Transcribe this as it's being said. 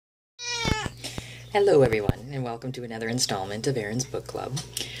Hello everyone, and welcome to another installment of Erinn's Book Club.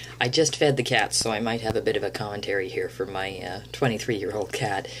 I just fed the cats, so I might have a bit of a commentary here for my 23-year-old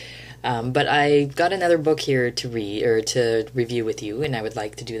cat. But I got another book here to read, or to review with you, and I would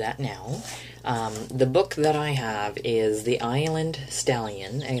like to do that now. The book that I have is The Island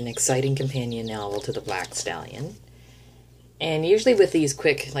Stallion, an exciting companion novel to The Black Stallion. And usually with these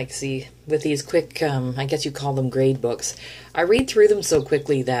quick, I guess you call them grade books, I read through them so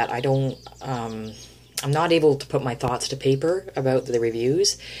quickly that I'm not able to put my thoughts to paper about the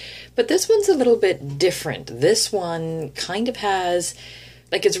reviews. But this one's a little bit different. This one kind of has,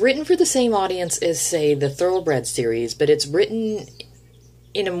 it's written for the same audience as, say, the Thoroughbred series, but it's written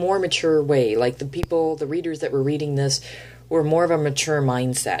in a more mature way. Like the readers that were reading this were more of a mature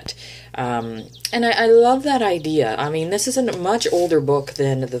mindset. And I love that idea. I mean, this is a much older book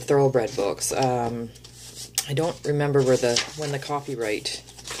than the Thoroughbred books. I don't remember when the copyright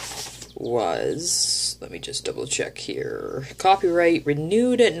was. Let me just double check here. Copyright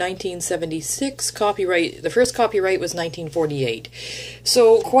renewed at 1976. The first copyright was 1948.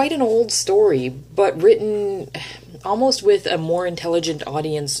 So quite an old story, but written almost with a more intelligent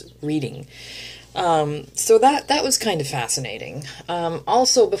audience reading. So that was kind of fascinating.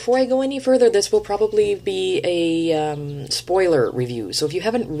 Also, before I go any further, this will probably be a spoiler review. So if you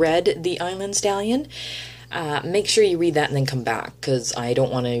haven't read The Island Stallion, make sure you read that and then come back, because I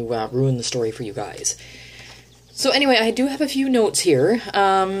don't want to ruin the story for you guys. So anyway, I do have a few notes here.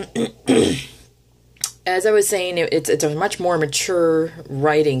 As I was saying, it's a much more mature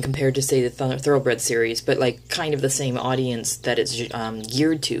writing compared to, say, the Thoroughbred series, but kind of the same audience that it's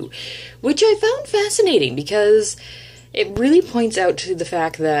geared to, which I found fascinating because it really points out to the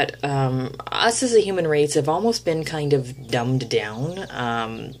fact that us as a human race have almost been kind of dumbed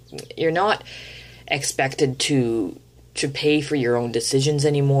down. You're not expected to pay for your own decisions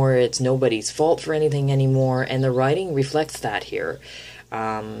anymore. It's nobody's fault for anything anymore, and the writing reflects that here.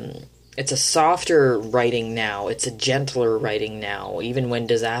 It's a softer writing now. It's a gentler writing now. Even when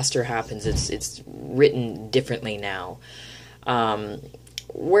disaster happens, it's written differently now.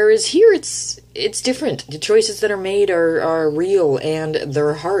 Whereas here, it's different. The choices that are made are real, and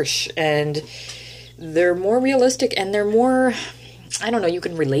they're harsh, and they're more realistic, and they're more, I don't know, you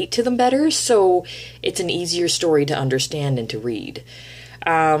can relate to them better, so it's an easier story to understand and to read.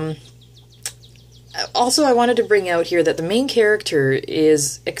 Also, I wanted to bring out here that the main character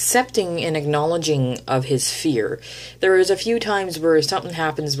is accepting and acknowledging of his fear. There is a few times where something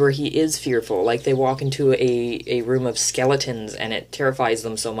happens where he is fearful, like they walk into a room of skeletons and it terrifies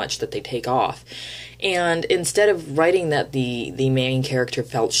them so much that they take off. And instead of writing that the main character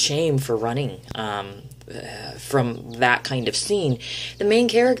felt shame for running from that kind of scene, the main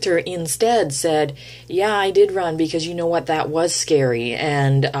character instead said, yeah, I did run because you know what, that was scary,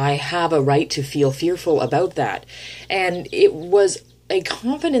 and I have a right to feel fearful about that. And it was a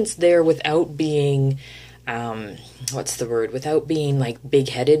confidence there without being, without being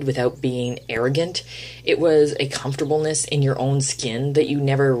big-headed, without being arrogant. It was a comfortableness in your own skin that you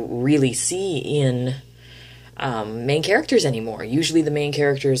never really see in main characters anymore. Usually the main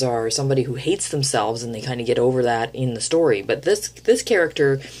characters are somebody who hates themselves, and they kind of get over that in the story. But this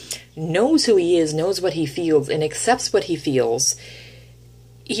character knows who he is, knows what he feels, and accepts what he feels.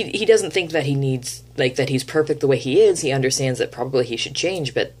 He doesn't think that he needs, that he's perfect the way he is. He understands that probably he should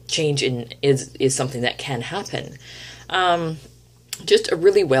change, but change is something that can happen. Just a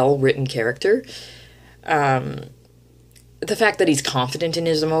really well-written character. The fact that he's confident in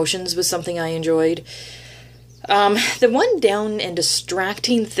his emotions was something I enjoyed. The one down and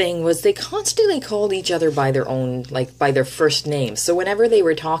distracting thing was they constantly called each other by their own, by their first names. So whenever they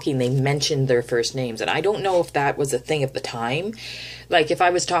were talking, they mentioned their first names. And I don't know if that was a thing at the time. If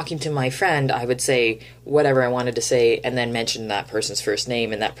I was talking to my friend, I would say whatever I wanted to say and then mention that person's first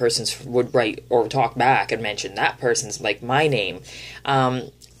name, and that person would write or talk back and mention that person's, my name.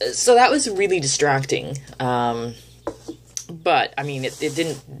 So that was really distracting. But, I mean, it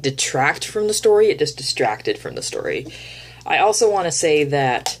didn't detract from the story, it just distracted from the story. I also want to say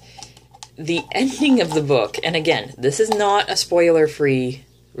that the ending of the book, and again, this is not a spoiler-free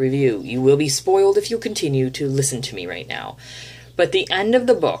review. You will be spoiled if you continue to listen to me right now. But the end of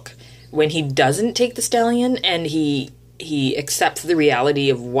the book, when he doesn't take the stallion, and he accepts the reality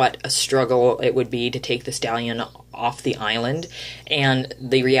of what a struggle it would be to take the stallion off the island, and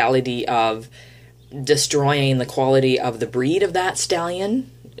the reality of destroying the quality of the breed of that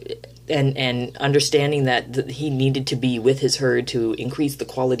stallion, and understanding that he needed to be with his herd to increase the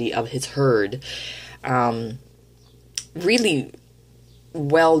quality of his herd. Really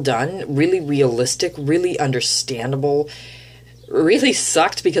well done, really realistic, really understandable, really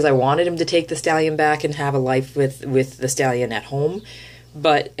sucked because I wanted him to take the Stallion back and have a life with the Stallion at home.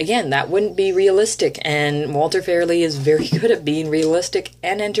 But again, that wouldn't be realistic, and Walter Farley is very good at being realistic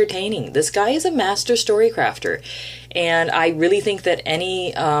and entertaining. This guy is a master story crafter, and I really think that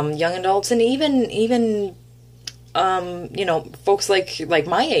any young adults, and even folks like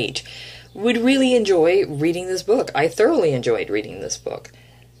my age, would really enjoy reading this book. I thoroughly enjoyed reading this book.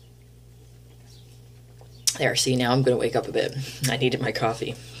 There, see, now I'm going to wake up a bit. I needed my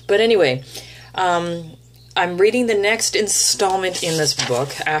coffee. But anyway, I'm reading the next installment in this book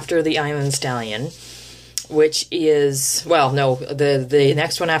after The Iron Stallion, which is, well, no, the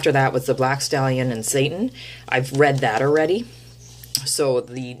next one after that was The Black Stallion and Satan. I've read that already. So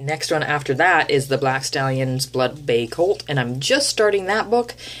the next one after that is The Black Stallion's Blood Bay Colt, and I'm just starting that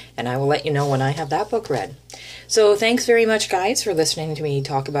book, and I will let you know when I have that book read. So thanks very much, guys, for listening to me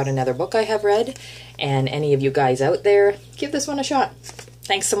talk about another book I have read, and any of you guys out there, give this one a shot.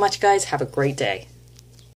 Thanks so much, guys. Have a great day.